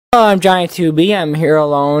Hello, I'm Johnny 2B. I'm here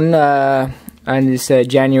alone on this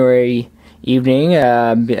January evening,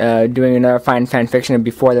 doing another fine fan fiction of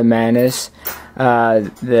Before the Madness,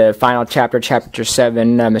 the final chapter, Chapter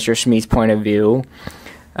 7, Mr. Smee's point of view.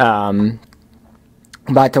 About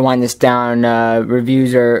to wind this down.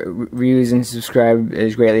 Reviews and subscribe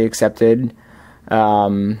is greatly accepted.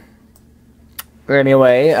 Anyway,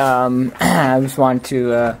 I just want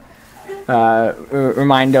to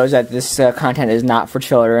remind those that this content is not for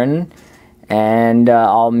children, and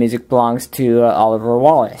all music belongs to Oliver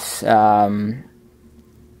Wallace, and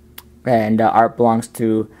art belongs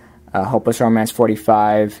to Hopeless Romance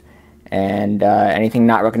 45, and anything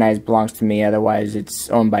not recognized belongs to me. Otherwise, it's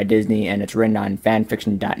owned by Disney, and it's written on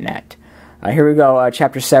fanfiction.net. Here we go.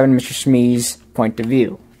 Chapter 7, Mr. Smee's point of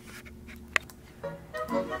view.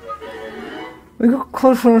 We got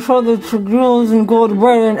closer and further to girls and gold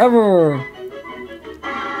brighter than ever.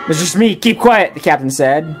 Mr. Smee, keep quiet, the captain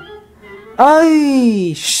said.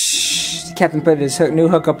 Aye! Shh! The captain put his new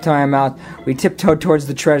hook up to my mouth. We tiptoed towards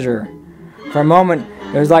the treasure. For a moment,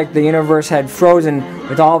 it was like the universe had frozen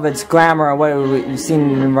with all of its glamour and what we'd seen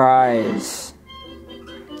in our eyes.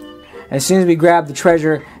 As soon as we grabbed the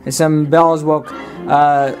treasure and some bells woke,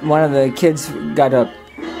 one of the kids got up.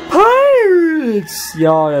 Pirates!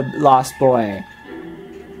 Yelled a lost boy.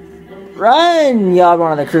 Run! Yelled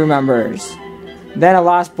one of the crew members. Then a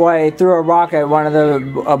lost boy threw a rock at one of the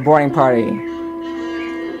boarding party.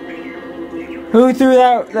 Who threw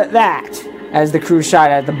that? As the crew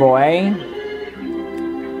shot at the boy.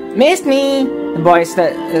 Missed me! The boy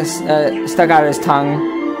stuck out his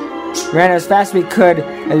tongue. Ran as fast as we could,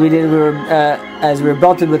 as we were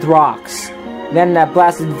belted with rocks. Then that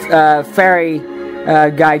blasted fairy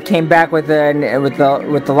guy came back with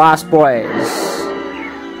the lost boys.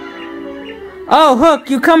 Oh, Hook,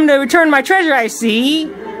 you come to return my treasure, I see.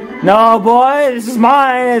 No, boy, this is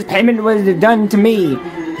mine, as payment was done to me.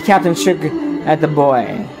 The captain shook at the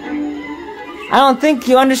boy. I don't think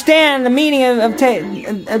you understand the meaning of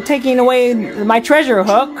taking away my treasure,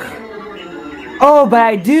 Hook. Oh, but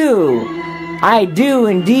I do. I do,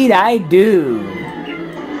 indeed I do.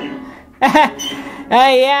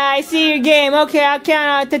 Yeah, I see your game. Okay, I'll count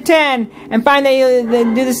out to 10 and find that you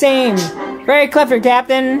do the same. Very clever,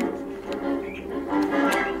 Captain.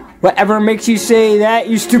 Whatever makes you say that,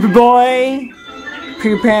 you stupid boy?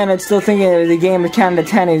 Peter Pan was still thinking of the game of counting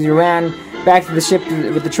to 10 as he ran back to the ship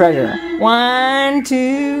with the treasure. 1,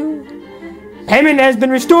 2. Payment has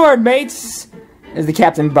been restored, mates, as the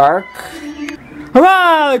captain barked.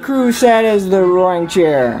 Hurrah! The crew said as the roaring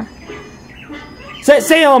cheer. Set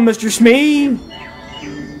sail, Mr. Smee!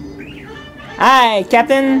 Aye,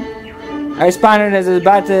 Captain. I responded as I was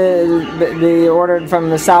about to be ordered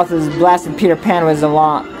from the south as blasted Peter Pan was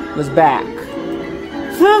back.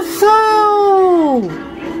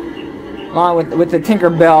 Along with the Tinker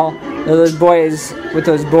Bell, those boys.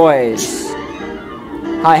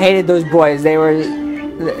 I hated those boys. They were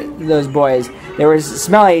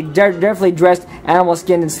smelly, dirtily dressed, animal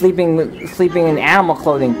skinned, and sleeping in animal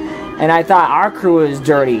clothing. And I thought our crew was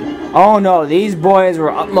dirty. Oh no, these boys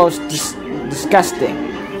were utmost disgusting.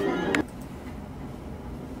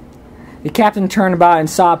 The captain turned about and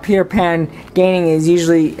saw Peter Pan gaining as he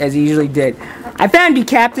usually did. I found you,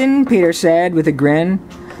 Captain, Peter said with a grin.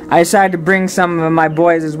 I decided to bring some of my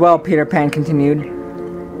boys as well, Peter Pan continued.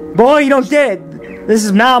 Boy, you don't get it. This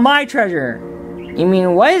is now my treasure. You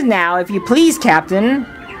mean what is now, if you please, Captain?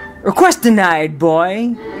 Request denied, boy.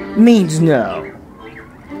 Means no.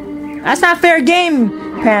 That's not fair game,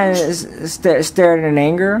 Pan stared in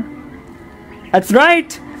anger. That's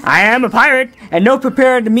right. I am a pirate, and no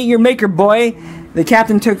prepared to meet your maker, boy. The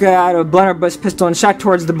captain took out a blunderbuss pistol and shot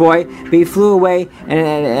towards the boy, but he flew away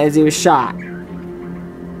as he was shot.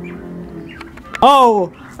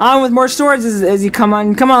 Oh, on with more swords as you come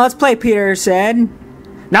on. Come on, let's play, Peter said.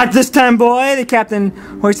 Not this time, boy. The captain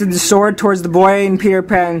hoisted the sword towards the boy, and Peter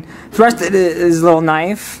Pan thrust his little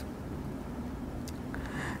knife.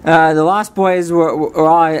 The Lost Boys were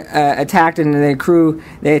all attacked, and the crew,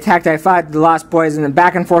 they attacked. I fought the Lost Boys and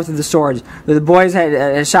back and forth with the swords. The boys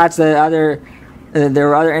had shots. There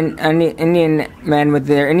were other Indian men with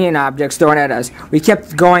their Indian objects thrown at us. We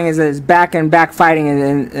kept going as back and back fighting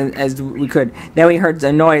as we could. Then we heard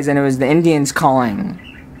a noise, and it was the Indians calling.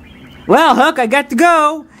 Well, Hook, I got to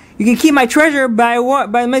go. You can keep my treasure, but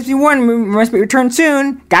must be warned, we must be returned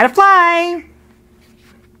soon. Gotta fly.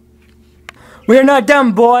 We are not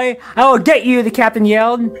done, boy. I will get you, the captain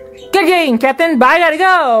yelled. Good game, Captain, but I gotta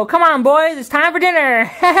go. Come on, boys, it's time for dinner.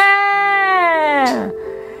 Ha ha!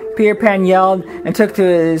 Peter Pan yelled and took to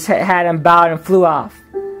his hat and bowed and flew off.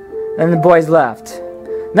 Then the boys left.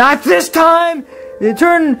 Not this time!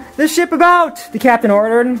 Turn the ship about, the captain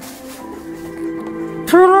ordered.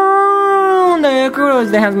 Turn the crew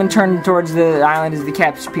as the helmsman turned towards the island as the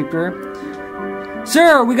captain's peeper.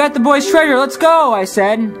 Sir, we got the boy's treasure, let's go, I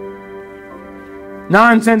said.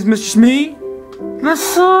 Nonsense, Mr. Smee. Yes,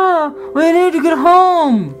 sir, we need to get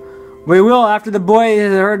home. We will after the boy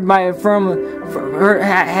has heard my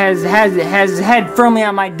has head firmly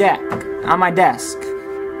on my desk.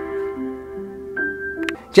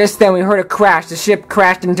 Just then we heard a crash. The ship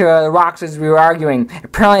crashed into the rocks as we were arguing.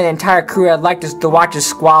 Apparently the entire crew had liked us to watch us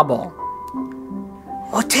squabble.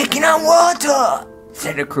 We're taking on water,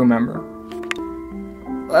 said a crew member.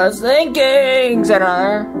 I was thinking, said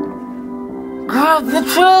another. Grab the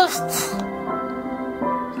chest!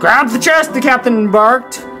 Grab the chest, the captain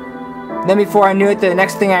barked. Then before I knew it, the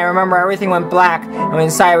next thing I remember, everything went black, and when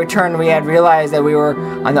inside returned, we had realized that we were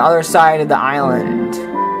on the other side of the island.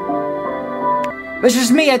 Mr.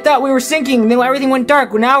 Smee, I thought we were sinking, then everything went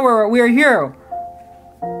dark. Now we're here.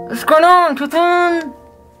 What's going on, Captain?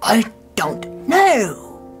 I don't know.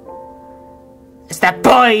 It's that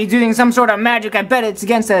boy, he's doing some sort of magic. I bet it's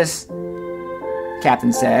against us.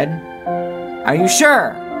 Captain said. Are you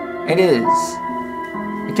sure? It is.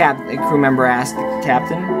 The crew member asked the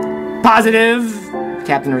captain. Positive, the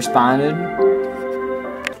captain responded.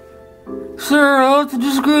 Sir, I have to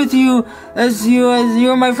disagree with you. As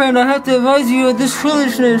you're my friend, I have to advise you of this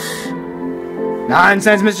foolishness.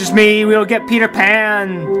 Nonsense, Mr. Smee. We'll get Peter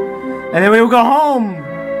Pan, and then we will go home.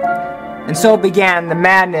 And so began the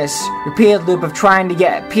madness, repeated loop of trying to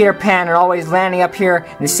get Peter Pan and always landing up here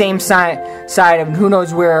in the same side of who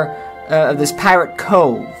knows where of this pirate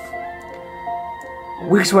cove.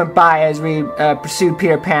 Weeks went by as we pursued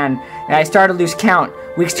Peter Pan, and I started to lose count.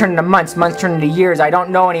 Weeks turned into months, months turned into years. I don't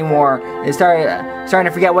know anymore. I starting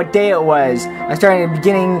to forget what day it was. I started at the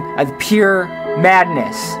beginning of pure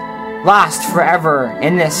madness, lost forever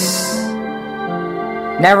in this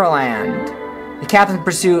Neverland. The captain's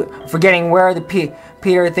pursuit, forgetting where the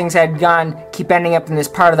Peter things had gone, keep ending up in this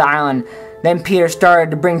part of the island. Then Peter started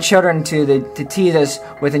to bring children to tease us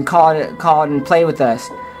with and call it and play with us.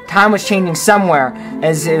 Time was changing somewhere,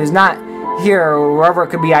 as it was not here or wherever it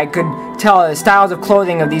could be. I could tell the styles of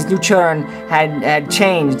clothing of these new children had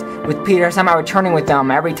changed, with Peter somehow returning with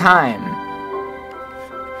them every time.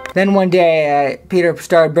 Then one day, Peter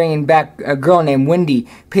started bringing back a girl named Wendy.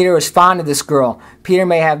 Peter was fond of this girl. Peter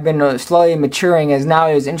may have been slowly maturing, as now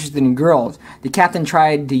he was interested in girls. The captain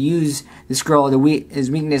tried to use this girl,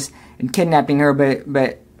 his weakness in kidnapping her,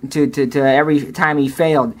 but to every time he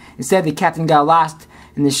failed. Instead, the captain got lost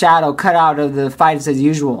in the shadow, cut out of the fights as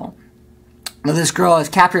usual. Now this girl has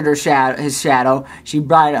captured his shadow. She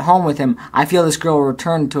brought it home with him. I feel this girl will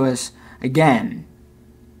return to us again.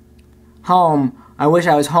 Home. I wish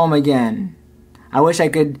I was home again. I wish I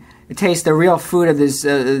could taste the real food of this,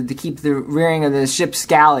 to keep the rearing of the ship's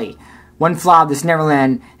galley. One flaw of this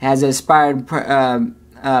Neverland has inspired,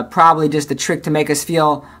 probably just a trick to make us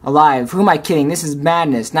feel alive. Who am I kidding? This is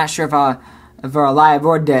madness. Not sure if we're alive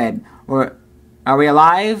or dead. Or are we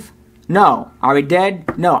alive? No. Are we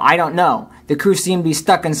dead? No, I don't know. The crew seemed to be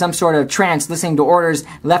stuck in some sort of trance, listening to orders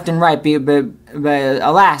left and right, but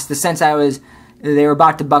alas, the sense they were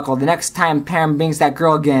about to buckle. The next time Pam brings that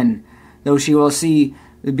girl again, though she will see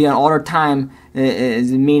it be an older time,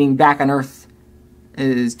 is meaning back on Earth.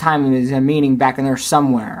 His time is a meaning back on Earth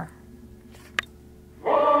somewhere.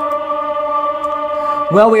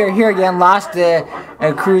 Well, we are here again, lost a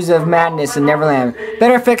cruise of madness in Neverland.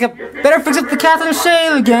 Better fix up the captain's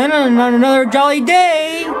sail again on another jolly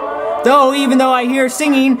day. Though, even though I hear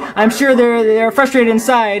singing, I'm sure they're frustrated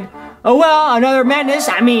inside. Oh well, another madness,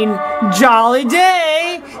 jolly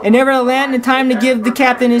day! In Neverland, the time to give the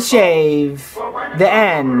captain his shave. The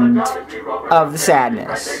end of the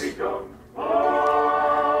sadness.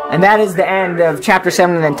 And that is the end of Chapter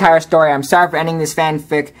 7 of the entire story. I'm sorry for ending this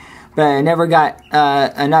fanfic, but I never got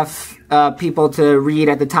enough people to read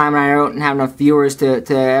at the time, and I don't have enough viewers to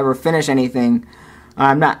ever finish anything.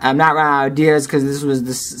 I'm not running out of ideas, because this was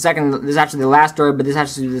the second. This is actually the last story, but this is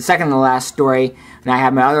actually the second to the last story. And I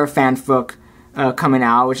have my other fanfic coming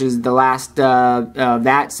out, which is the last of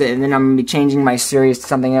that. And then I'm gonna be changing my series to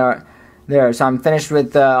something there. So I'm finished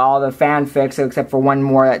with all the fanfics except for one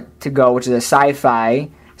more to go, which is a sci-fi.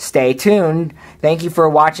 Stay tuned. Thank you for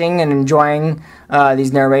watching and enjoying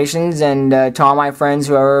these narrations, and to all my friends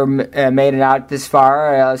who ever made it out this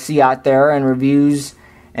far, see you out there, and reviews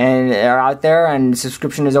and are out there, and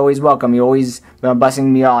subscription is always welcome. You always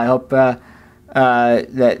blessing me all. I hope that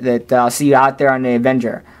I'll see you out there on the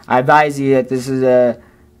Avenger. I advise you that this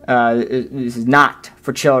is not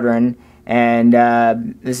for children, and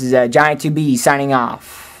this is Johnny 2B signing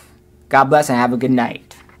off. God bless and have a good night.